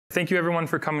Thank you everyone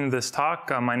for coming to this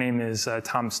talk. My name is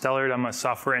Tom Stellard. I'm a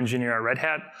software engineer at Red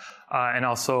Hat, and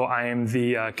also I am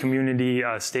the community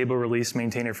stable release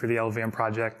maintainer for the LLVM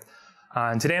project.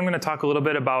 And today I'm going to talk a little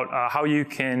bit about how you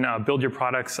can build your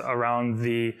products around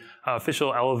the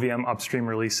official LLVM upstream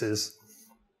releases.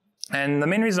 And the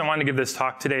main reason I wanted to give this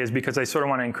talk today is because I sort of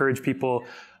want to encourage people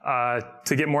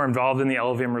to get more involved in the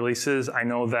LLVM releases. I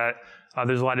know that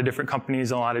there's a lot of different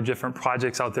companies and a lot of different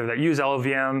projects out there that use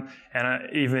LLVM,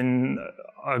 and even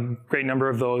a great number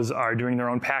of those are doing their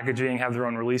own packaging, have their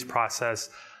own release process.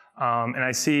 And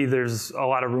I see there's a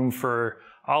lot of room for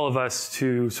all of us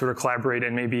to sort of collaborate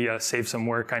and maybe save some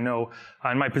work. I know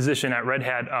in my position at Red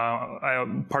Hat,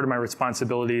 part of my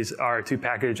responsibilities are to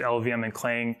package LLVM and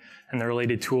Clang and the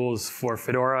related tools for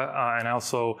Fedora, and I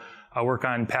also work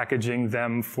on packaging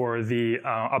them for the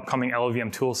upcoming LLVM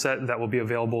toolset that will be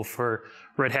available for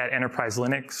Red Hat Enterprise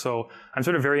Linux. So I'm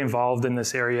sort of very involved in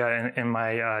this area in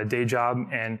my day job,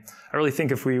 and I really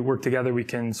think if we work together, we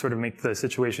can sort of make the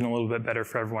situation a little bit better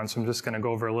for everyone. So I'm just going to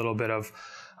go over a little bit of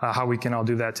how we can all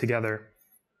do that together.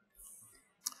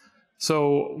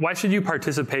 So why should you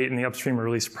participate in the upstream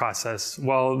release process?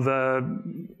 Well,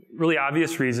 the really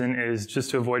obvious reason is just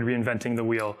to avoid reinventing the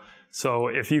wheel. So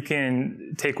if you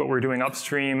can take what we're doing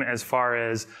upstream as far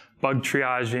as bug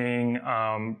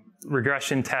triaging,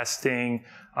 regression testing,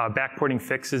 backporting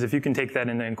fixes, if you can take that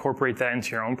and incorporate that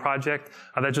into your own project,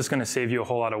 that's just going to save you a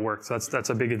whole lot of work. So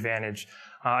that's a big advantage.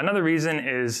 Another reason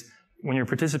is when you're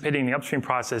participating in the upstream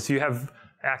process, you have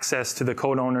access to the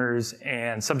code owners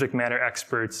and subject matter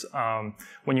experts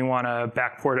when you want to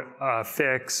backport a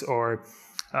fix or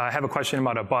have a question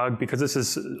about a bug, because this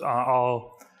is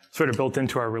all sort of built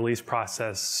into our release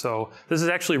process. So this is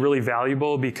actually really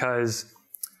valuable because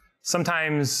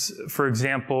sometimes, for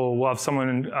example, we'll have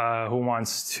someone who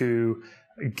wants to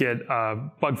get a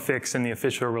bug fix in the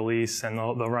official release, and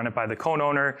they'll run it by the code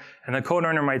owner, and the code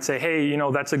owner might say, hey, you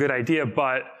know, that's a good idea,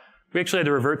 but we actually had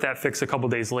to revert that fix a couple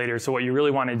days later. So what you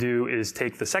really want to do is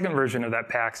take the second version of that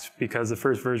patch because the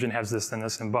first version has this and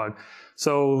this and bug.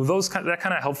 So that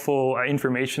kind of helpful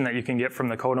information that you can get from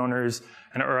the code owners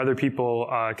or other people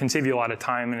can save you a lot of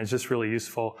time, and it's just really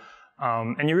useful.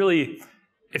 And you really,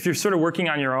 if you're sort of working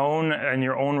on your own and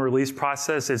your own release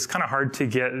process, it's kind of hard to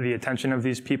get the attention of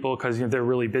these people because they're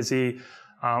really busy.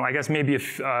 I guess maybe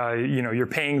if you're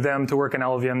paying them to work on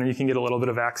LLVM, then you can get a little bit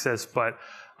of access, but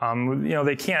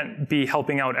they can't be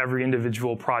helping out every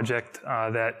individual project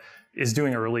that is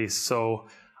doing a release. So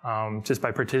just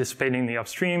by participating in the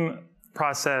upstream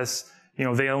process,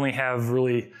 they only have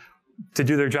really to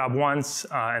do their job once,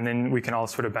 and then we can all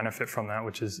sort of benefit from that,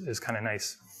 which is kind of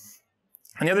nice.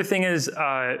 And the other thing is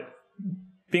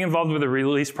being involved with the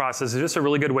release process is just a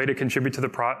really good way to contribute to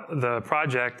the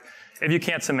project if you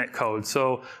can't submit code.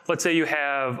 So let's say you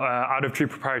have out-of-tree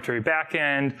proprietary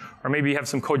backend, or maybe you have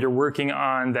some code you're working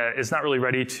on that is not really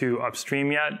ready to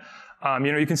upstream yet.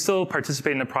 You can still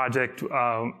participate in the project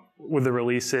with the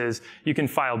releases. You can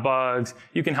file bugs.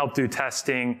 You can help do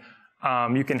testing.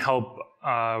 You can help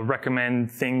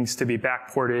recommend things to be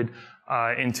backported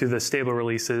into the stable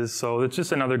releases. So it's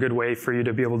just another good way for you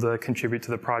to be able to contribute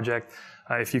to the project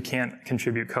if you can't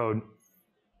contribute code.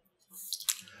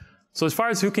 So as far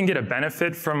as who can get a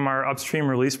benefit from our upstream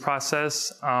release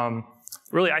process,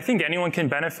 really I think anyone can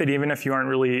benefit even if you aren't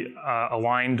really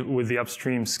aligned with the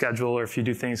upstream schedule, or if you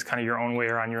do things kind of your own way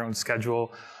or on your own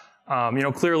schedule.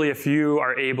 Clearly if you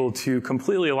are able to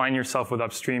completely align yourself with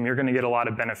upstream, you're going to get a lot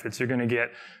of benefits. You're going to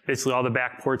get basically all the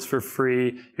backports for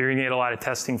free. You're going to get a lot of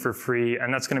testing for free,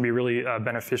 and that's going to be really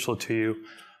beneficial to you.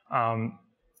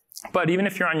 But even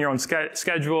if you're on your own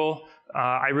schedule,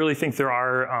 I really think there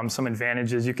are some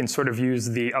advantages. You can sort of use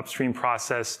the upstream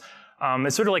process.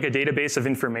 It's sort of like a database of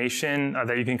information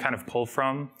that you can kind of pull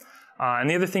from. And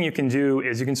the other thing you can do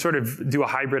is you can sort of do a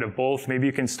hybrid of both. Maybe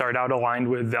you can start out aligned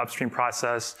with the upstream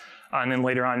process, and then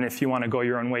later on, if you want to go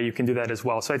your own way, you can do that as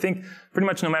well. So I think pretty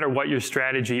much no matter what your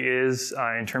strategy is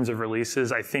in terms of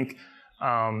releases, I think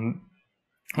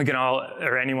we can all,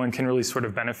 or anyone can really sort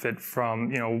of benefit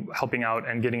from helping out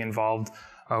and getting involved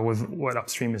with what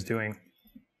upstream is doing.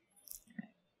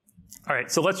 All right,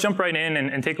 so let's jump right in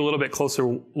and take a little bit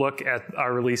closer look at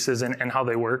our releases and how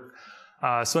they work.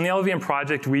 So in the LLVM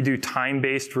project, we do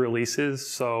time-based releases.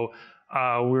 So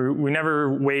we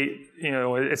never wait,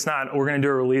 it's not, we're going to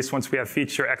do a release once we have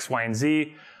feature X, Y, and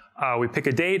Z. We pick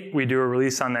a date, we do a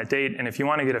release on that date, and if you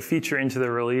want to get a feature into the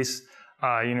release,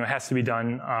 it has to be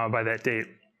done by that date.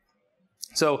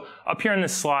 So up here on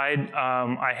this slide,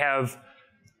 I have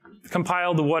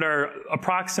compiled what are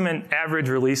approximate average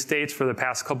release dates for the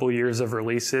past couple years of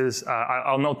releases.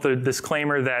 I'll note the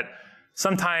disclaimer that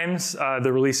Sometimes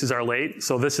the releases are late,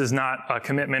 so this is not a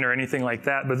commitment or anything like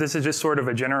that, but this is just sort of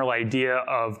a general idea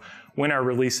of when our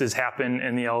releases happen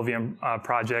in the LLVM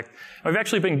project. We've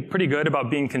actually been pretty good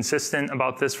about being consistent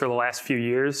about this for the last few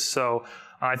years, so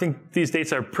I think these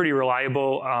dates are pretty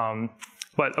reliable,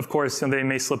 but of course they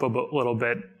may slip a little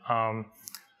bit.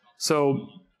 So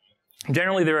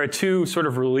generally there are two sort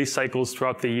of release cycles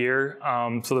throughout the year.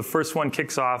 So the first one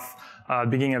kicks off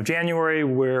beginning of January,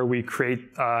 where we create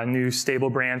a new stable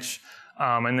branch,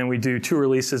 and then we do 2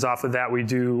 releases off of that. We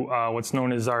do what's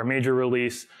known as our major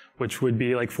release, which would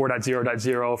be like 4.0.0,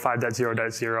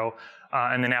 5.0.0,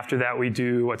 and then after that we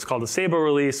do what's called a stable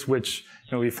release, which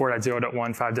will be 4.0.1,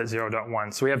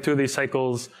 5.0.1. So we have 2 of these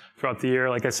cycles throughout the year.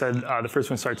 Like I said, the first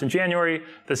one starts in January.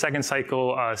 The second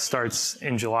cycle starts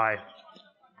in July.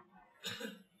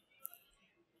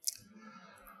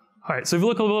 All right, so if you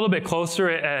look a little bit closer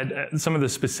at some of the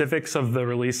specifics of the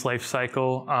release life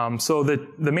cycle, so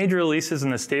the major releases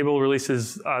and the stable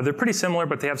releases, they're pretty similar,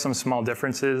 but they have some small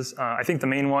differences. I think the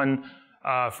main one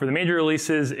for the major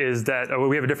releases is that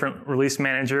we have a different release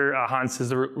manager. Hans is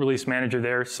the release manager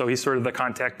there, so he's sort of the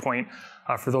contact point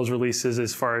for those releases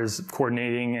as far as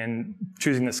coordinating and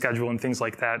choosing the schedule and things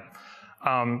like that.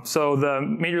 So the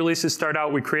major releases start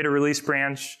out, we create a release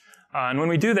branch, and when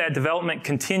we do that, development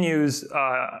continues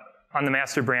on the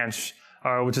master branch,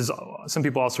 which is some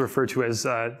people also refer to as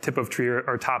tip of tree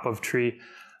or top of tree.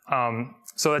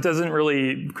 So that doesn't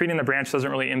really, creating the branch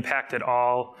doesn't really impact at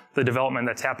all the development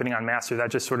that's happening on master. That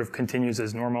just sort of continues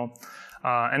as normal.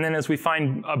 And then as we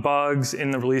find bugs in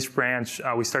the release branch,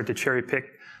 we start to cherry pick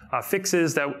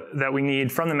fixes that we need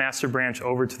from the master branch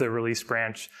over to the release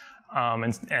branch,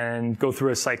 and go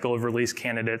through a cycle of release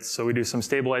candidates. So we do some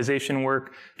stabilization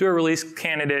work, do a release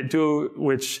candidate,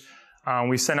 which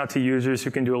we send out to users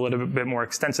who can do a little bit more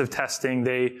extensive testing.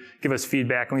 They give us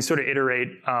feedback, and we sort of iterate,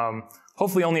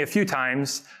 hopefully only a few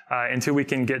times, until we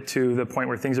can get to the point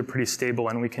where things are pretty stable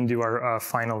and we can do our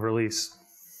final release.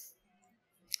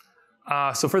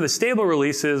 So for the stable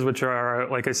releases, which are,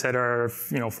 like I said, are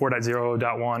 4.0.1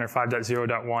 or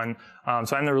 5.0.1,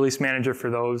 so I'm the release manager for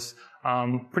those.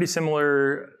 Pretty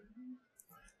similar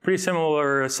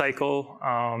cycle.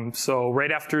 So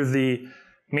right after the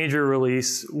major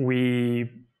release, we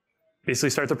basically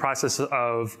start the process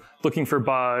of looking for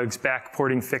bugs,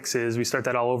 backporting fixes. We start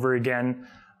that all over again,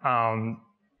 and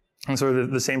sort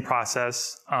of the same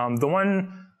process. The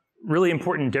one really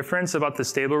important difference about the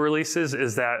stable releases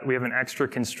is that we have an extra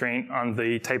constraint on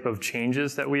the type of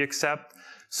changes that we accept.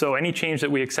 So any change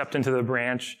that we accept into the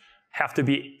branch have to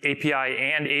be API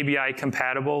and ABI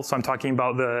compatible. So I'm talking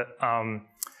about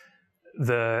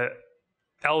the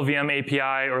LLVM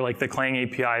API or like the Clang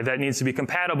API that needs to be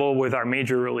compatible with our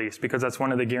major release, because that's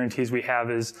one of the guarantees we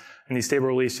have is in these stable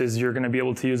releases, you're going to be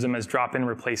able to use them as drop-in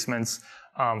replacements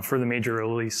for the major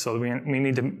release. So we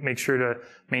need to make sure to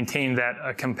maintain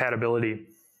that compatibility.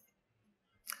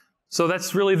 So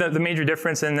that's really the major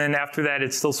difference. And then after that,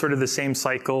 it's still sort of the same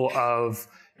cycle of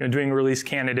doing release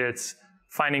candidates,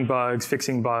 finding bugs,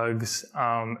 fixing bugs,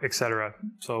 etc.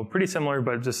 So pretty similar,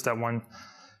 but just that one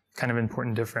kind of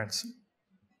important difference.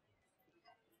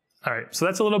 All right, so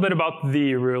that's a little bit about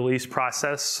the release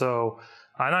process. So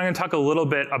now I'm going to talk a little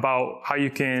bit about how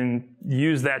you can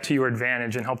use that to your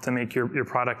advantage and help to make your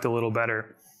product a little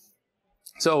better.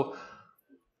 So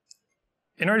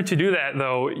in order to do that,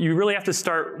 though, you really have to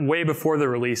start way before the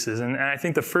releases. And I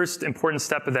think the first important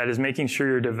step of that is making sure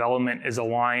your development is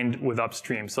aligned with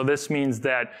upstream. So this means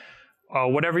that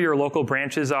whatever your local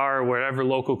branches are, whatever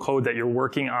local code that you're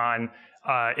working on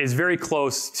is very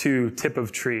close to tip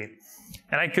of tree.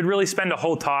 And I could really spend a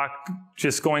whole talk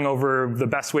just going over the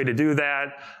best way to do that,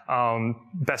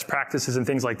 best practices and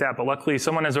things like that. But luckily,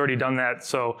 someone has already done that.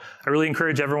 So I really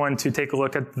encourage everyone to take a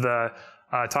look at the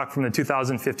talk from the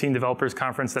 2015 Developers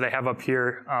Conference that I have up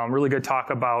here. Really good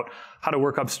talk about how to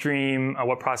work upstream,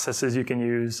 what processes you can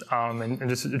use, and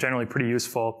just generally pretty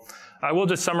useful. I will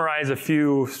just summarize a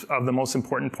few of the most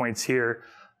important points here.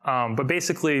 But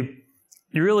basically,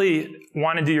 you really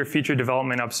want to do your feature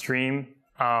development upstream.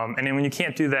 And then when you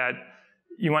can't do that,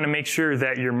 you want to make sure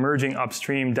that you're merging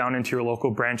upstream down into your local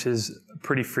branches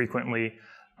pretty frequently.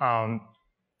 And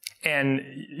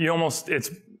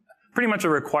it's pretty much a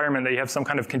requirement that you have some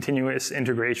kind of continuous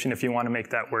integration if you want to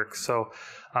make that work. So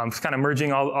just kind of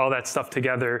merging all that stuff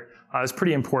together is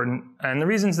pretty important. And the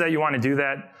reasons that you want to do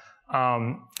that,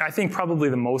 I think probably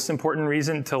the most important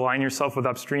reason to align yourself with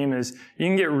upstream is you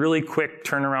can get really quick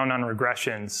turnaround on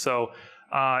regressions. So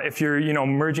if you're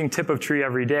merging tip of tree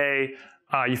every day,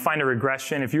 you find a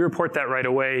regression. If you report that right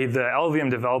away, the LLVM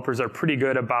developers are pretty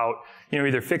good about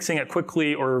either fixing it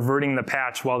quickly or reverting the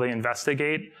patch while they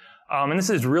investigate. And this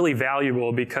is really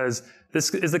valuable because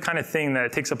this is the kind of thing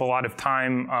that takes up a lot of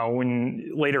time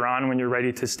later on when you're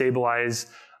ready to stabilize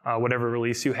whatever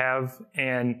release you have.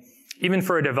 And even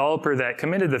for a developer that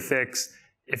committed the fix,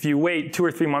 if you wait 2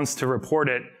 or 3 months to report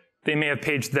it, they may have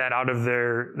paged that out of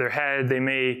their head. They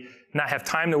may not have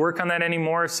time to work on that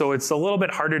anymore. So it's a little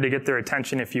bit harder to get their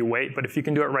attention if you wait. But if you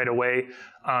can do it right away,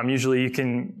 usually you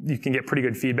can get pretty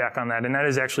good feedback on that. And that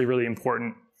is actually really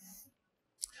important.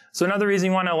 So another reason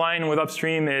you want to align with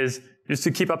upstream is just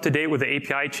to keep up to date with the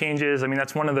API changes. I mean,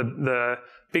 that's one of the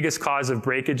biggest cause of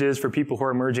breakages for people who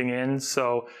are merging in.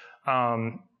 So,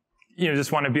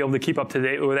 just want to be able to keep up to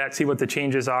date with that, see what the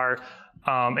changes are.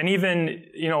 And even,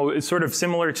 it's sort of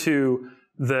similar to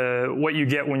what you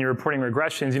get when you're reporting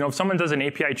regressions. If someone does an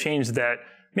API change that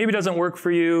maybe doesn't work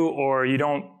for you, or you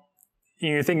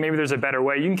think maybe there's a better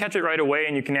way, you can catch it right away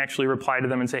and you can actually reply to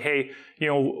them and say, hey,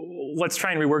 let's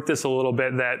try and rework this a little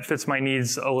bit that fits my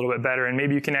needs a little bit better. And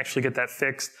maybe you can actually get that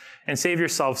fixed and save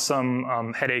yourself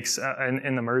some headaches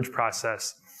in the merge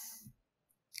process.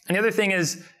 And the other thing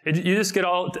is, you just get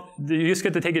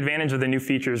to take advantage of the new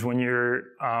features when you're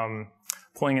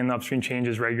pulling in the upstream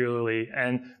changes regularly.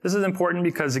 And this is important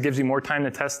because it gives you more time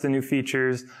to test the new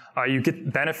features. You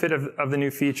get benefit of the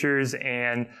new features,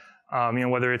 and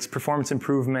whether it's performance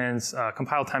improvements,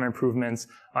 compile time improvements,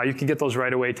 you can get those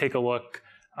right away, take a look,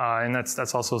 and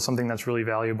that's also something that's really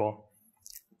valuable.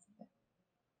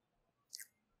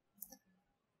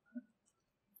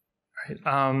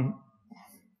 All right.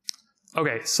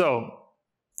 Okay, so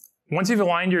once you've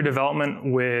aligned your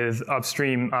development with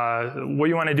upstream, what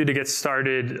you want to do to get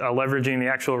started leveraging the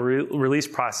actual release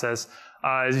process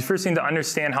is you first need to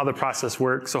understand how the process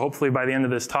works. So hopefully by the end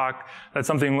of this talk, that's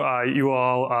something you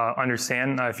all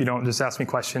understand. If you don't, just ask me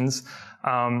questions.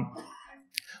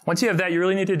 Once you have that, you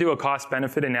really need to do a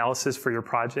cost-benefit analysis for your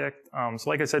project. So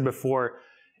like I said before,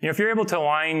 if you're able to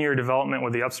align your development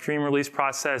with the upstream release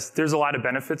process, there's a lot of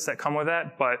benefits that come with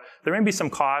that, but there may be some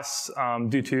costs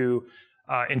due to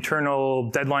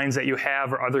internal deadlines that you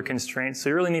have or other constraints. So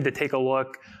you really need to take a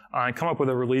look and come up with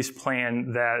a release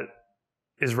plan that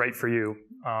is right for you.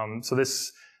 So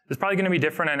this is probably going to be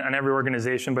different on every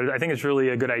organization, but I think it's really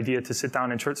a good idea to sit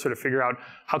down and sort of figure out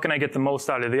how can I get the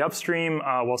most out of the upstream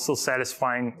while still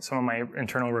satisfying some of my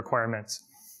internal requirements.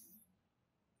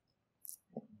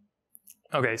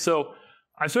 Okay, so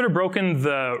I've sort of broken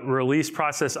the release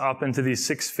process up into these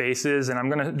 6 phases, and I'm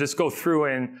going to just go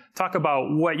through and talk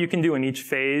about what you can do in each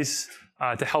phase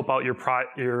to help out your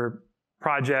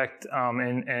project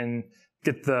and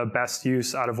get the best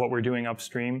use out of what we're doing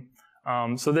upstream.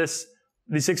 So these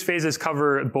 6 phases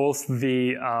cover both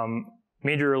the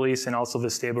major release and also the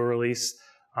stable release.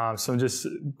 So just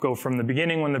go from the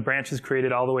beginning when the branch is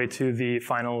created all the way to the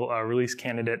final release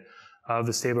candidate of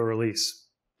the stable release.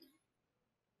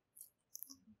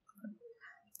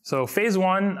 So phase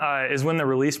 1 is when the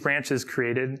release branch is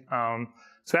created.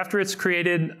 So after it's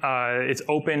created, it's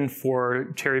open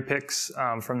for cherry picks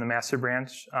from the master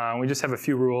branch. We just have a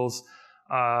few rules.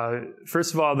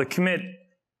 First of all, the commit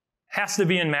has to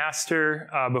be in master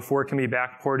before it can be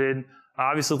backported.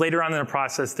 Obviously, later on in the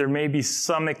process, there may be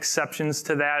some exceptions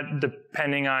to that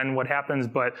depending on what happens,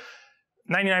 but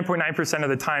 99.9% of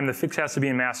the time, the fix has to be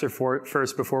in master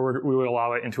first before we would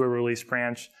allow it into a release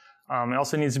branch. It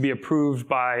also needs to be approved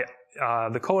by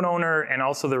the code owner and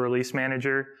also the release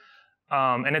manager.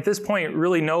 And at this point,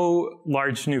 really no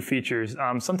large new features.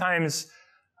 Sometimes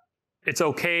it's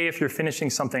okay if you're finishing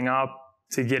something up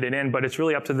to get it in, but it's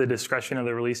really up to the discretion of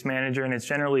the release manager. And it's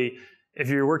generally, if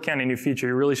you're working on a new feature,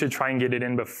 you really should try and get it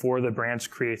in before the branch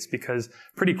creates, because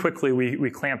pretty quickly we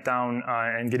clamp down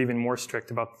and get even more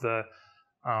strict about the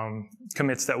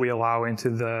commits that we allow into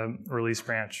the release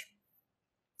branch.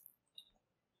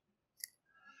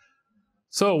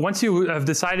 So once you have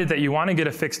decided that you want to get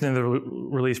a fix into the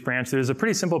release branch, there's a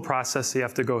pretty simple process you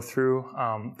have to go through.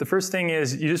 The first thing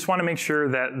is you just want to make sure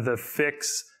that the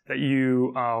fix that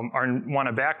you want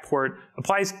to backport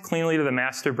applies cleanly to the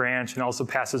master branch and also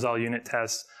passes all unit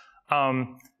tests.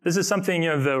 This is something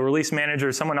the release manager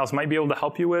or someone else might be able to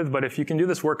help you with, but if you can do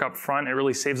this work up front, it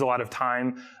really saves a lot of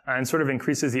time and sort of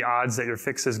increases the odds that your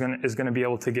fix is going to be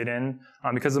able to get in.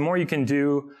 Because the more you can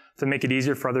do to make it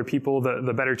easier for other people,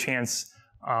 the better chance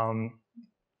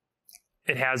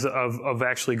it has of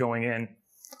actually going in.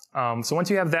 So once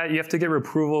you have that, you have to get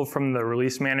approval from the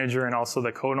release manager and also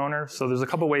the code owner. So there's a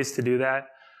couple ways to do that.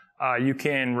 You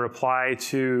can reply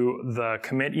to the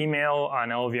commit email on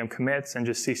LLVM commits and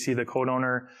just CC the code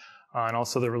owner and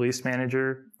also the release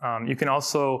manager. You can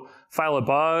also file a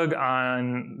bug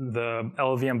on the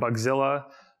LLVM Bugzilla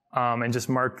and just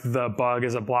mark the bug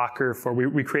as a blocker for,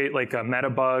 we create like a meta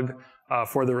bug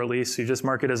for the release. So you just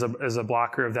mark it as a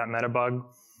blocker of that metabug.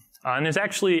 And there's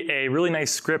actually a really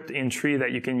nice script in Tree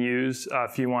that you can use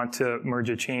if you want to merge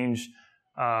a change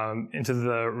into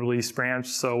the release branch.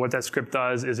 So what that script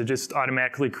does is it just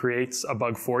automatically creates a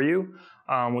bug for you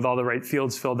with all the right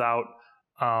fields filled out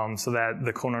so that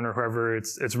the clone owner, whoever,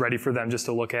 it's ready for them just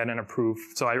to look at and approve.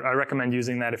 So I recommend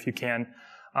using that if you can.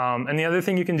 And the other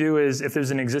thing you can do is if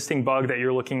there's an existing bug that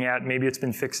you're looking at, maybe it's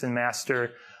been fixed in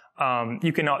master,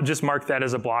 you can just mark that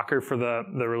as a blocker for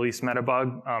the release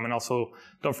metabug. And also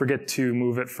don't forget to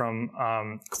move it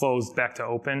from closed back to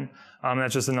open.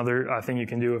 That's just another thing you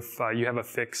can do if you have a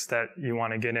fix that you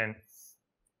want to get in.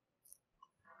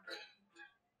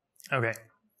 Okay.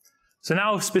 So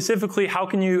now specifically, what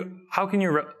can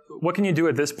you do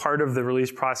at this part of the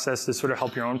release process to sort of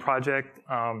help your own project?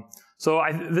 So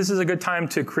this is a good time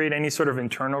to create any sort of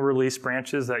internal release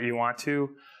branches that you want to.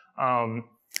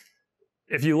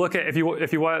 If you want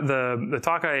the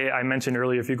talk I mentioned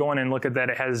earlier, if you go in and look at that,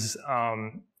 it has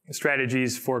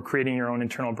strategies for creating your own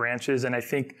internal branches. And I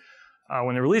think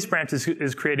when the release branch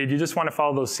is created, you just want to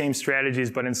follow those same strategies,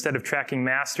 but instead of tracking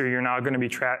master, you're now going to be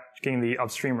tracking the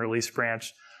upstream release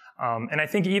branch. And I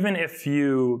think even if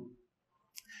you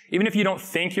don't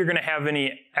think you're going to have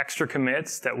any extra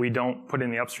commits that we don't put in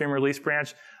the upstream release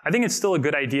branch, I think it's still a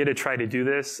good idea to try to do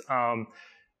this.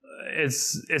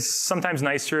 It's sometimes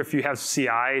nicer if you have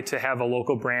CI to have a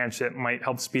local branch that might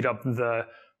help speed up the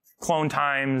clone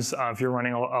times if you're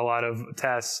running a lot of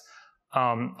tests.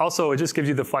 Also, it just gives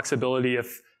you the flexibility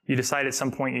if you decide at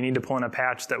some point you need to pull in a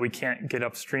patch that we can't get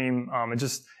upstream.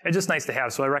 It's just nice to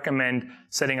have. So I recommend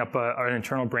setting up an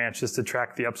internal branch just to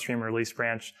track the upstream release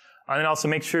branch. And then also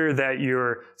make sure that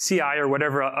your CI or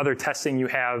whatever other testing you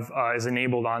have is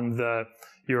enabled on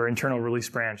your internal release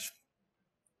branch.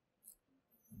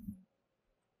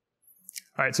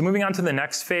 All right, so moving on to the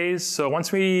next phase. So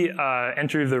once we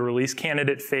enter the release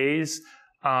candidate phase,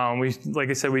 like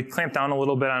I said, we clamp down a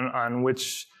little bit on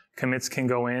which commits can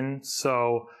go in.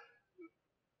 So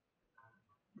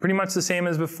pretty much the same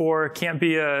as before.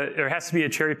 There has to be a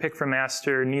cherry pick from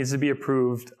master, needs to be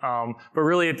approved. But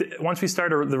really, once we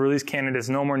start the release candidates,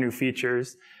 no more new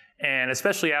features. And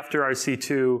especially after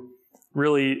RC2,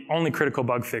 really only critical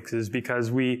bug fixes,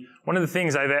 because one of the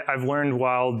things I've learned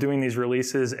while doing these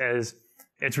releases is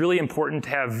it's really important to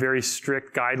have very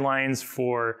strict guidelines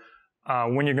for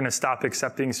when you're going to stop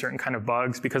accepting certain kind of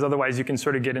bugs, because otherwise you can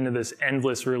sort of get into this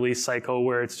endless release cycle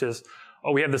where it's just,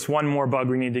 oh, we have this one more bug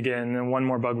we need to get in, and then one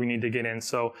more bug we need to get in.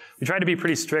 So we try to be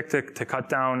pretty strict to cut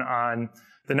down on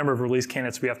the number of release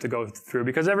candidates we have to go through,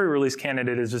 because every release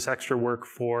candidate is just extra work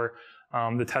for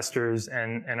the testers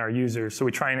and our users. So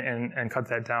we try and cut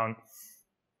that down.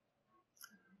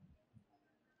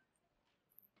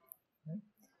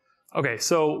 Okay,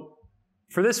 so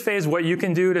for this phase, what you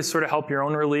can do to sort of help your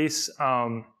own release,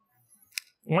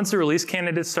 once the release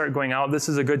candidates start going out, this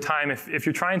is a good time. If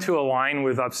you're trying to align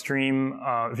with upstream,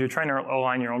 if you're trying to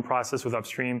align your own process with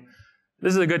upstream,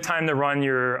 this is a good time to run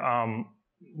your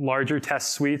larger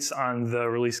test suites on the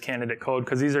release candidate code,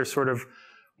 because these are sort of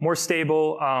more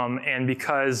stable, and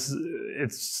because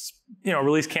it's,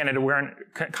 release candidate, we aren't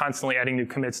constantly adding new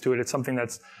commits to it. It's something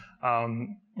that's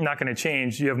not going to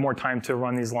change. You have more time to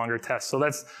run these longer tests. So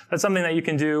that's something that you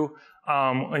can do.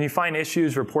 When you find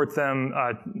issues, report them,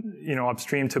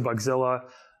 upstream to Bugzilla.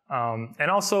 And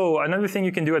also another thing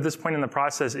you can do at this point in the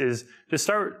process is just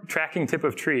start tracking tip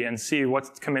of tree and see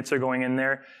what commits are going in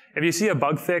there. If you see a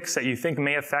bug fix that you think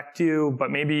may affect you,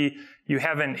 but maybe you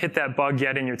haven't hit that bug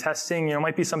yet in your testing, it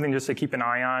might be something just to keep an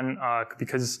eye on,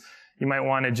 because you might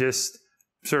want to just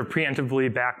sort of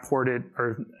preemptively backport it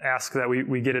or ask that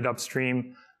we get it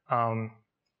upstream,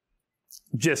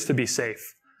 just to be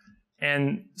safe.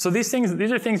 And so these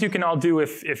are things you can all do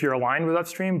if you're aligned with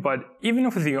upstream, but even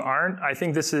if you aren't, I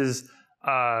think this is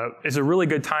a really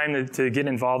good time to get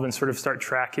involved and sort of start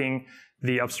tracking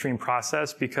the upstream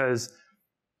process, because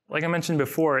like I mentioned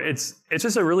before, it's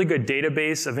just a really good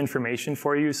database of information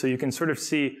for you, so you can sort of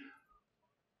see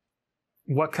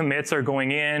what commits are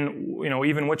going in,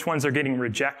 even which ones are getting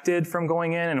rejected from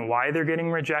going in and why they're getting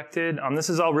rejected. This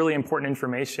is all really important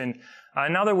information.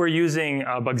 Now that we're using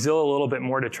Bugzilla a little bit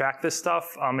more to track this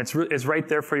stuff, it's right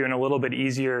there for you and a little bit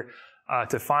easier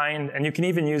to find. And you can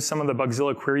even use some of the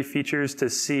Bugzilla query features to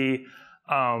see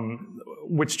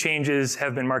which changes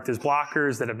have been marked as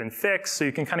blockers that have been fixed, so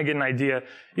you can kind of get an idea.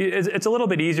 It's a little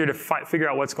bit easier to figure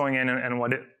out what's going in and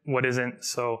what isn't.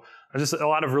 So just a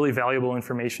lot of really valuable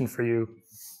information for you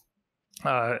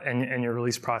in your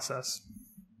release process.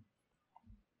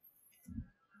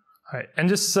 All right, and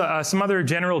just some other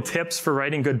general tips for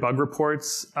writing good bug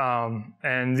reports.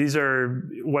 And these are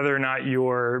whether or not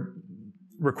you're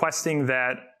requesting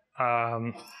that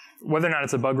whether or not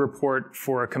it's a bug report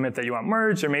for a commit that you want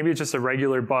merged, or maybe it's just a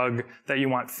regular bug that you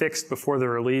want fixed before the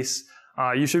release,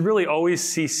 you should really always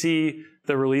CC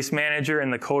the release manager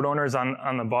and the code owners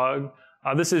on the bug.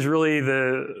 This is really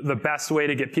the best way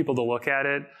to get people to look at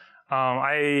it.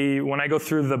 When I go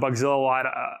through the Bugzilla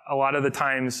a lot of the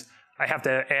times I have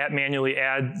to manually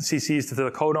add CCs to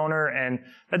the code owner, and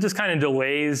that just kind of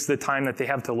delays the time that they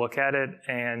have to look at it.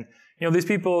 And these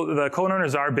people, the code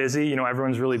owners are busy.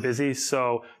 Everyone's really busy.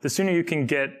 So the sooner you can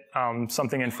get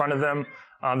something in front of them,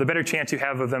 the better chance you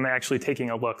have of them actually taking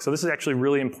a look. So this is actually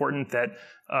really important that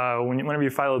whenever you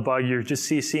file a bug, you're just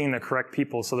CCing the correct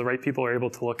people so the right people are able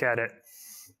to look at it.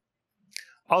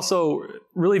 Also,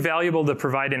 really valuable to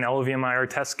provide an LLVM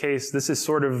test case. This is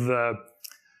sort of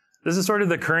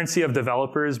the currency of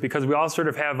developers, because we all sort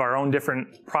of have our own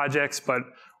different projects, but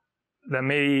that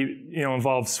may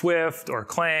involve Swift or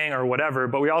Clang or whatever,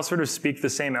 but we all sort of speak the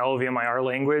same LLVM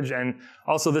language. And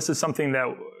also this is something that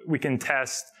we can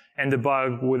test and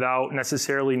debug without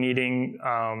necessarily needing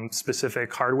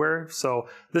specific hardware. So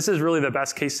this is really the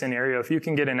best case scenario. If you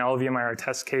can get an LLVM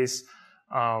test case,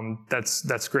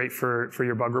 that's great for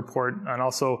your bug report. And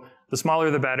also the smaller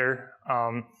the better.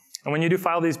 And when you do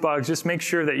file these bugs, just make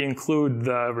sure that you include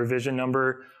the revision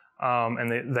number and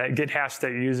that git hash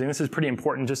that you're using. This is pretty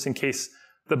important just in case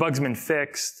the bug's been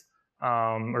fixed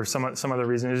or some other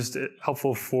reason. It's just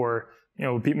helpful for,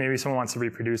 maybe someone wants to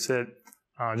reproduce it.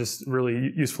 Just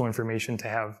really useful information to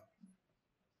have.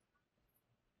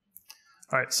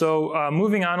 All right, so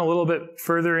moving on a little bit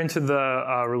further into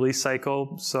the release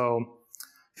cycle. So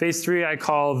phase 3 I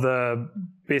call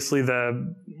basically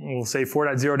we'll say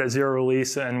 4.0.0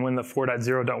 release, and when the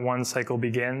 4.0.1 cycle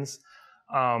begins.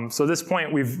 So at this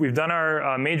point, we've done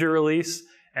our major release,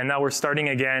 and now we're starting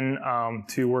again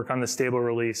to work on the stable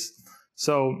release.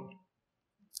 So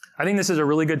I think this is a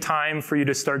really good time for you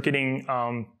to start getting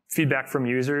feedback from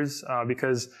users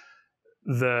because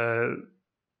the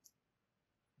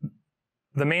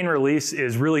main release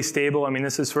is really stable. I mean,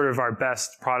 this is sort of our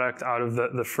best product out of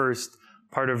the first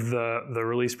part of the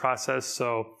release process.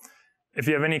 So if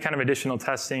you have any kind of additional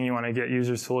testing, you want to get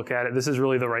users to look at it, this is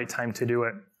really the right time to do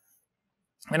it.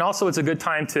 And also it's a good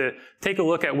time to take a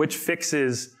look at which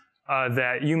fixes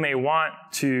that you may want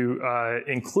to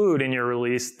include in your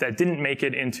release that didn't make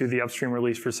it into the upstream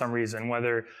release for some reason,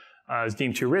 whether it's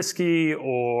deemed too risky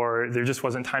or there just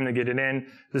wasn't time to get it in.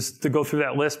 Just to go through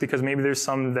that list, because maybe there's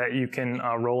some that you can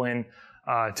roll in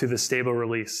to the stable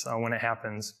release when it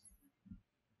happens.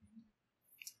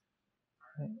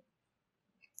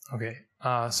 Okay,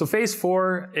 so phase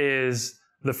 4 is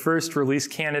the first release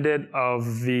candidate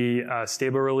of the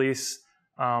stable release.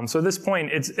 So at this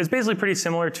point, it's basically pretty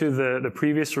similar to the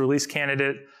previous release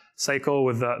candidate cycle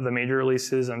with the major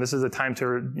releases, and this is the time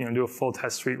to do a full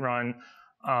test suite run,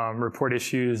 report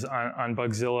issues on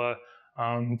Bugzilla.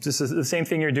 Just the same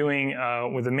thing you're doing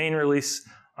with the main release,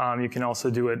 you can also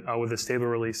do it with the stable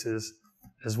releases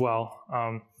as well.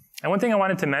 And one thing I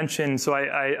wanted to mention, so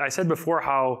I said before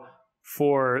how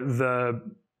for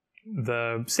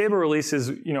the stable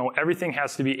releases, everything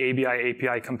has to be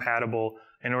API compatible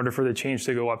in order for the change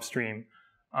to go upstream.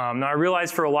 Now I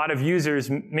realize for a lot of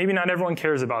users, maybe not everyone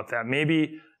cares about that.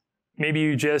 Maybe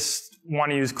you just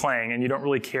want to use Clang and you don't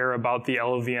really care about the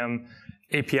LLVM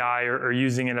API or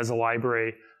using it as a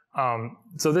library.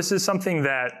 So this is something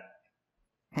that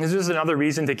is just another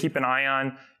reason to keep an eye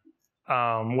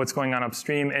on what's going on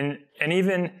upstream. And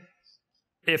even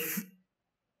if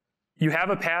you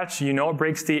have a patch, it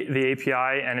breaks the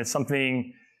API and it's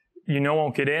something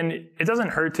won't get in, it doesn't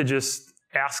hurt to just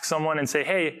ask someone and say,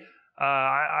 hey,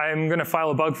 I'm going to file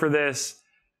a bug for this.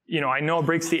 I know it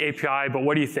breaks the API, but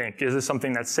what do you think? Is this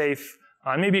something that's safe?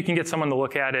 Maybe you can get someone to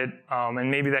look at it,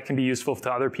 and maybe that can be useful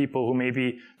to other people who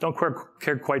maybe don't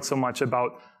care quite so much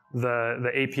about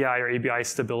the API or ABI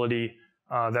stability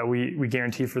that we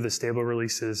guarantee for the stable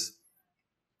releases.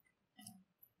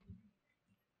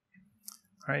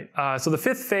 All right, so the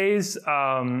fifth phase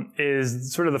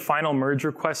is sort of the final merge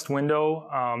request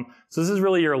window. So this is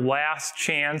really your last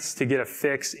chance to get a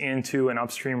fix into an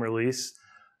upstream release.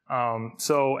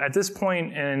 So at this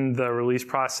point in the release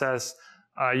process,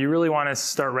 you really want to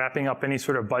start wrapping up any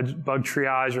sort of bug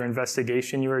triage or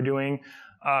investigation you are doing.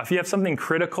 If you have something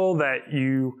critical that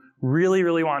you really,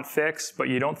 really want fixed, but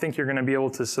you don't think you're going to be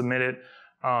able to submit it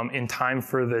in time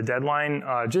for the deadline,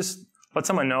 just let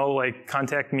someone know, like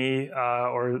contact me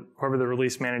or whoever the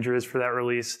release manager is for that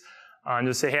release, and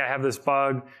just say, hey, I have this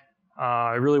bug.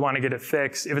 I really want to get it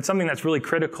fixed. If it's something that's really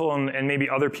critical and maybe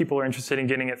other people are interested in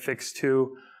getting it fixed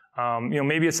too,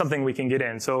 maybe it's something we can get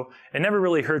in. So it never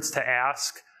really hurts to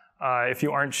ask. if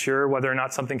you aren't sure whether or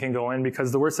not something can go in,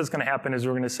 because the worst that's going to happen is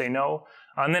we're going to say no,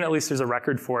 and then at least there's a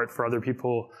record for it for other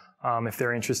people if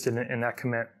they're interested in that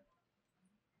commit.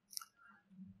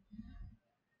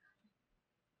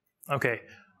 Okay,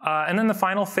 and then the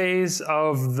final phase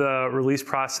of the release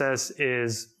process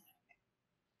is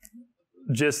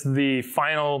just the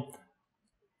final,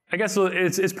 I guess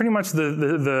it's pretty much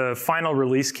the final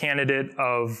release candidate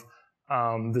of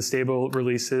the stable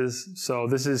releases. So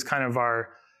this is kind of our,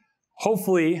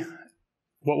 hopefully,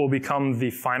 what will become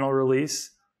the final release.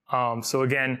 So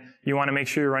again, you want to make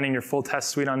sure you're running your full test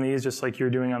suite on these, just like you're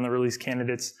doing on the release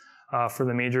candidates for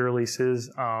the major releases.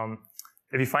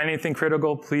 If you find anything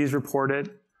critical, please report it.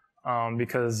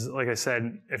 Because like I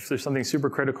said, if there's something super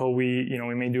critical, we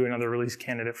may do another release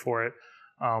candidate for it.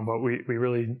 But we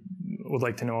really would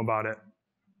like to know about it.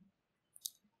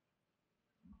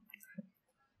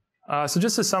 So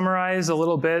just to summarize a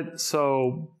little bit,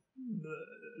 so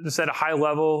just at a high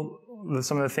level,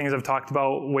 some of the things I've talked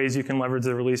about, ways you can leverage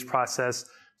the release process.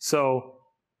 So,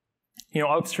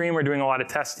 upstream, we're doing a lot of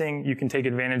testing. You can take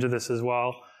advantage of this as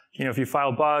well. If you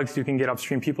file bugs, you can get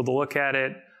upstream people to look at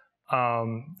it.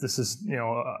 This is,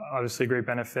 obviously a great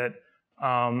benefit.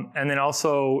 And then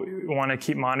also you want to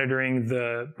keep monitoring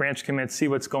the branch commits, see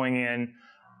what's going in.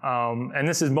 And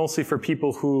this is mostly for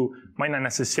people who might not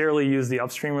necessarily use the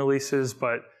upstream releases,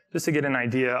 but just to get an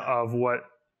idea of what,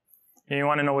 you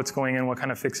want to know what's going in, what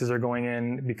kind of fixes are going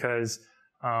in, because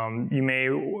you may,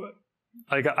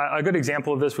 like a good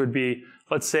example of this would be,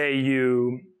 let's say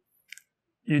you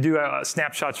do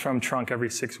snapshots from trunk every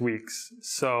 6 weeks.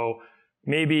 So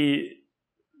maybe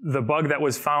the bug that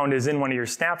was found is in one of your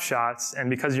snapshots, and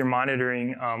because you're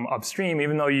monitoring upstream,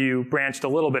 even though you branched a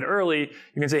little bit early,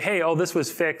 you can say, hey, oh, this was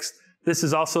fixed. This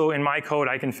is also in my code.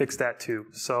 I can fix that too.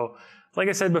 So like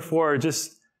I said before,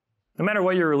 just no matter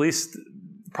what your release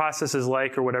process is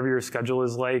like or whatever your schedule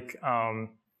is like,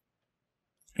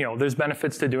 there's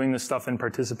benefits to doing this stuff and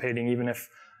participating, even if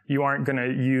you aren't going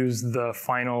to use the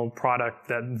final product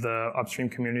that the upstream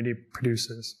community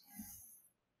produces.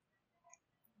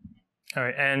 All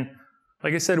right, and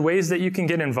like I said, ways that you can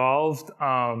get involved,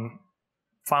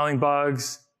 filing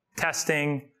bugs,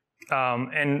 testing,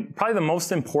 and probably the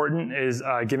most important is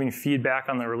giving feedback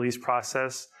on the release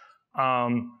process.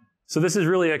 So this is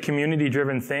really a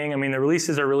community-driven thing. I mean, the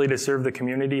releases are really to serve the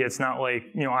community. It's not like,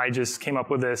 I just came up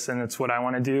with this and it's what I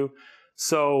want to do.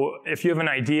 So if you have an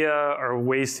idea or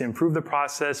ways to improve the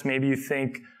process, maybe you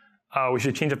think we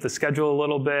should change up the schedule a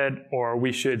little bit, or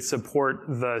we should support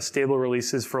the stable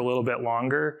releases for a little bit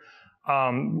longer.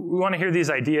 We want to hear these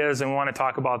ideas and we want to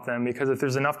talk about them, because if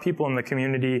there's enough people in the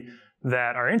community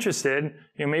that are interested,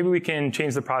 maybe we can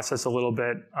change the process a little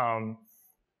bit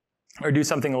or do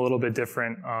something a little bit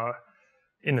different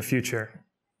in the future.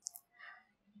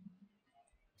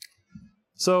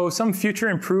 So some future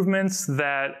improvements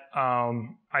that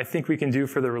I think we can do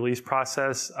for the release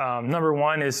process. Number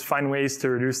one is find ways to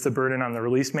reduce the burden on the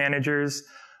release managers.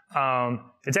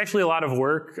 It's actually a lot of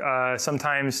work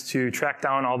sometimes to track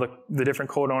down all the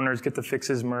different code owners, get the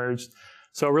fixes merged.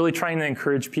 So really trying to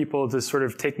encourage people to sort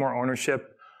of take more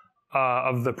ownership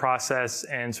of the process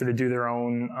and sort of do their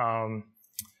own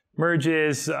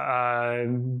merges,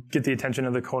 get the attention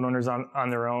of the code owners on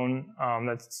their own.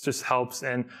 That just helps,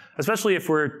 and especially if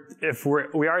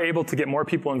we are able to get more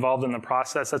people involved in the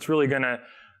process, that's really going to,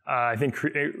 I think,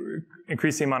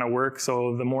 increase the amount of work.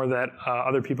 So the more that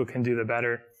other people can do, the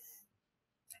better.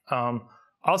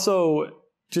 Also,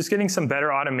 just getting some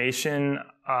better automation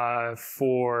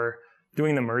for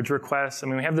doing the merge requests. I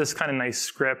mean, we have this kind of nice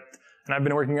script, and I've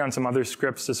been working on some other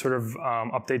scripts to sort of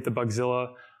update the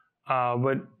Bugzilla.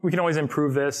 But we can always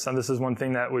improve this, and this is one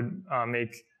thing that would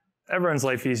make everyone's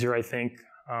life easier, I think.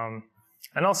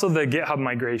 And also the GitHub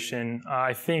migration.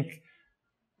 I think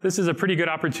this is a pretty good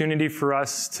opportunity for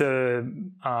us to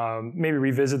maybe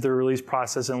revisit the release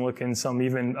process and look in some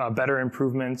even better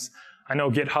improvements. I know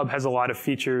GitHub has a lot of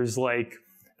features like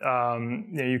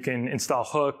you can install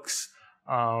hooks,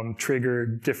 trigger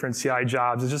different CI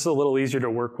jobs. It's just a little easier to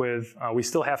work with. We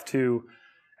still have to,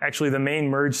 actually the main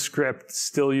merge script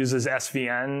still uses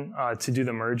SVN to do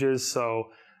the merges. So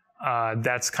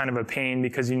that's kind of a pain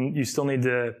because you still need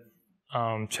to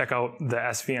check out the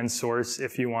SVN source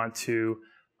if you want to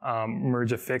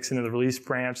merge a fix into the release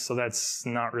branch. So that's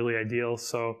not really ideal.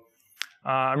 So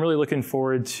I'm really looking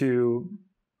forward to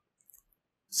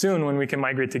soon when we can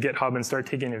migrate to GitHub and start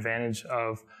taking advantage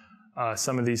of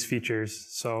some of these features.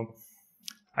 So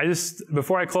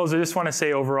before I close, I just want to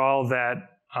say overall that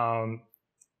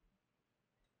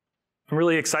I'm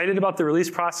really excited about the release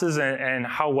process and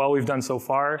how well we've done so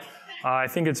far. I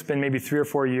think it's been maybe 3 or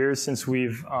 4 years since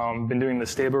we've been doing the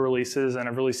stable releases, and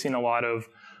I've really seen a lot of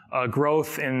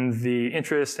growth in the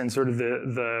interest and sort of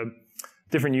the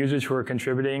different users who are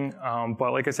contributing.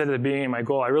 But like I said at the beginning, my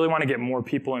goal, I really want to get more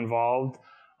people involved,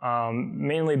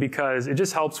 mainly because it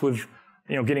just helps with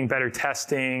getting better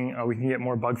testing. We can get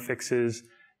more bug fixes,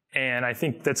 and I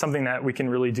think that's something that we can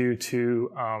really do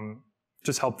to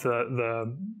just help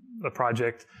the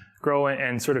project grow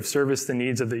and sort of service the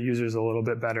needs of the users a little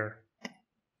bit better.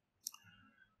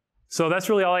 So that's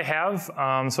really all I have.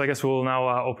 So I guess we'll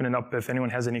now open it up if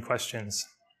anyone has any questions.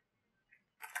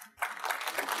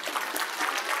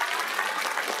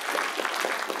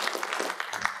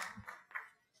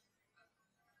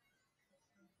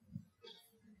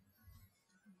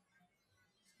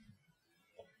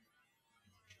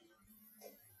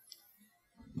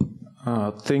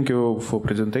 Thank you for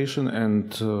presentation, and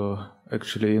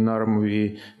actually in ARM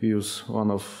we use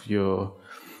one of your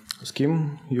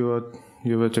scheme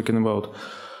you were talking about.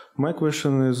 My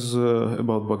question is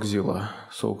about Bugzilla.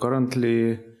 So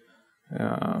currently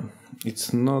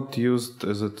it's not used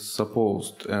as it's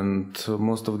supposed, and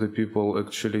most of the people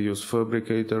actually use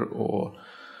Fabricator or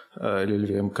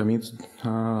LLVM commits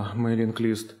mailing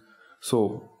list.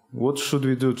 So what should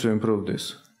we do to improve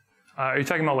this? Are you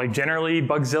talking about like generally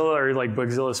Bugzilla, or like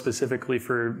Bugzilla specifically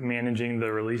for managing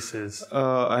the releases?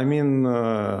 I mean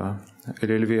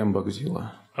LLVM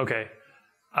Bugzilla. Okay.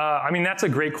 I mean, that's a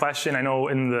great question. I know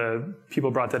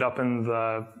people brought that up in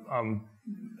the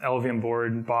LLVM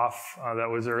board BOF that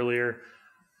was earlier.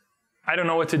 I don't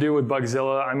know what to do with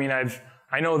Bugzilla. I mean,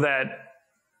 I know that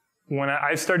when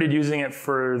I started using it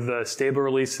for the stable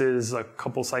releases a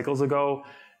couple cycles ago,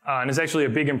 and it's actually a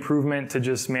big improvement to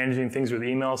just managing things with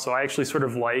email. So I actually sort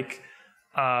of like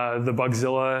the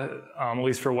Bugzilla, at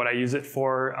least for what I use it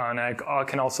for. And I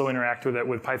can also interact with it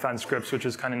with Python scripts, which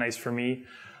is kind of nice for me.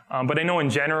 But I know in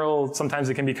general, sometimes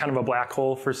it can be kind of a black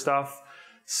hole for stuff.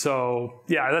 So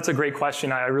yeah, that's a great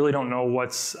question. I really don't know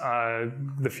what's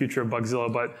the future of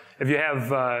Bugzilla, but if you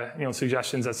have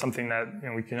suggestions, that's something that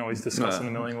we can always discuss in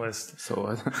the mailing list.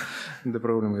 So the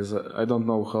problem is I don't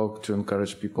know how to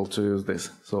encourage people to use this.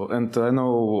 So, and I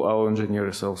know our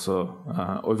engineers also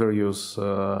overuse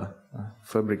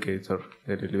Fabricator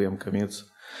LLVM commits.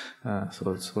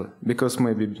 So it's because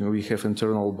maybe we have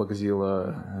internal Bugzilla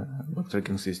bug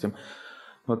tracking system.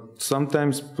 But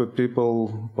sometimes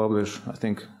people publish, I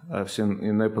think I've seen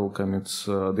in Apple commits,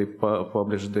 they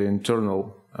publish the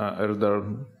internal error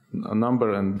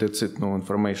number, and that's it, no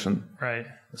information. Right.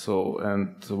 So,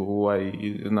 and why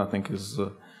nothing is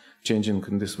changing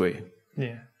in this way.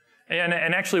 Yeah.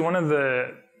 And actually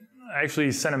I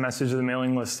actually sent a message to the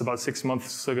mailing list about 6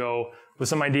 months ago with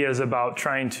some ideas about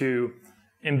trying to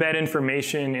embed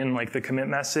information in like the commit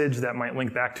message that might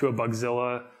link back to a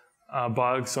Bugzilla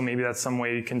bug. So maybe that's some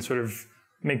way you can sort of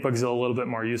make Bugzilla a little bit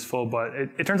more useful. But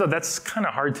it turns out that's kind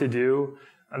of hard to do.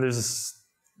 It's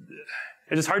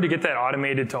just hard to get that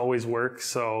automated to always work.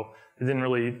 So it didn't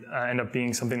really end up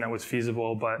being something that was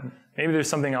feasible. But maybe there's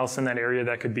something else in that area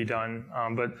that could be done.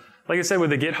 But like I said, with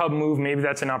the GitHub move, maybe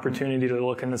that's an opportunity to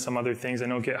look into some other things. I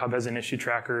know GitHub has an issue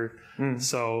tracker.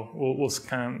 So we'll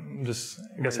kind of just,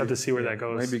 I guess, have to see where that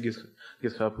goes. Maybe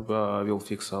GitHub will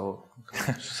fix our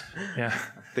Yeah.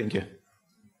 Thank you.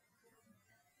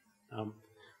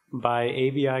 By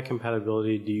ABI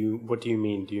compatibility, what do you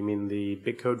mean? Do you mean the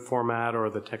bitcode format or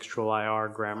the textual IR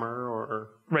grammar, or?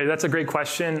 Right, that's a great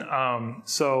question.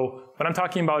 So what I'm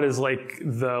talking about is like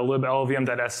the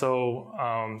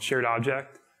liblvm.so shared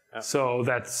object. Yeah. So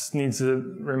that needs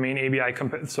to remain ABI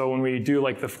compatible. So when we do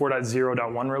like the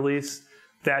 4.0.1 release,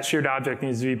 that shared object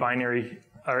needs to be binary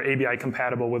or ABI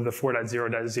compatible with the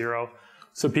 4.0.0.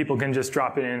 So people can just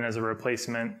drop it in as a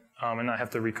replacement and not have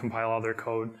to recompile all their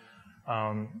code.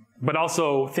 But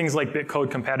also things like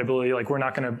bitcode compatibility, like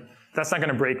that's not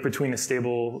gonna break between a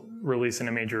stable release and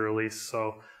a major release.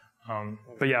 So,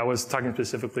 but yeah, I was talking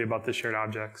specifically about the shared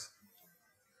objects.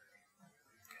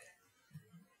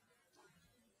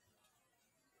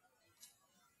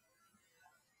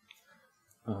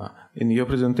 In your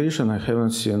presentation, I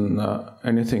haven't seen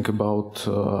anything about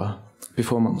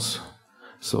performance.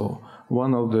 So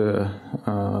one of the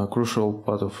crucial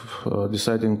part of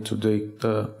deciding to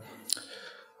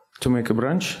make a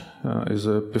branch is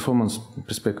a performance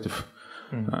perspective.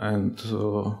 And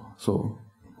so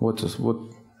what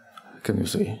can you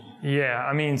say? Yeah,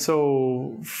 I mean,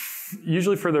 so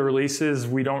usually for the releases,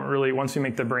 we don't really, once we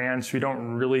make the branch, we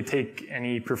don't really take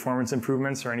any performance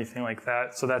improvements or anything like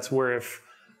that. So that's where if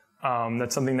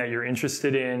that's something that you're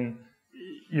interested in,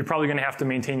 you're probably going to have to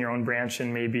maintain your own branch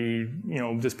and maybe,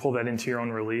 just pull that into your own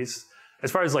release.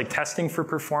 As far as like testing for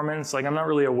performance, like I'm not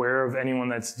really aware of anyone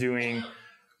that's doing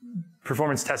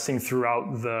performance testing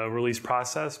throughout the release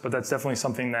process, but that's definitely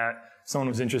something that someone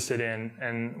was interested in.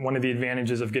 And one of the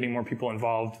advantages of getting more people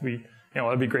involved,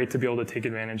 it'd be great to be able to take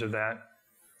advantage of that.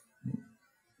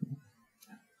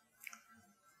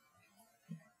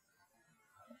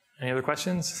 Any other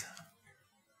questions?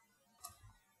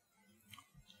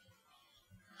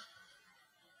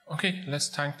 Okay, let's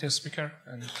thank the speaker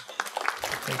and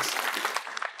Thanks.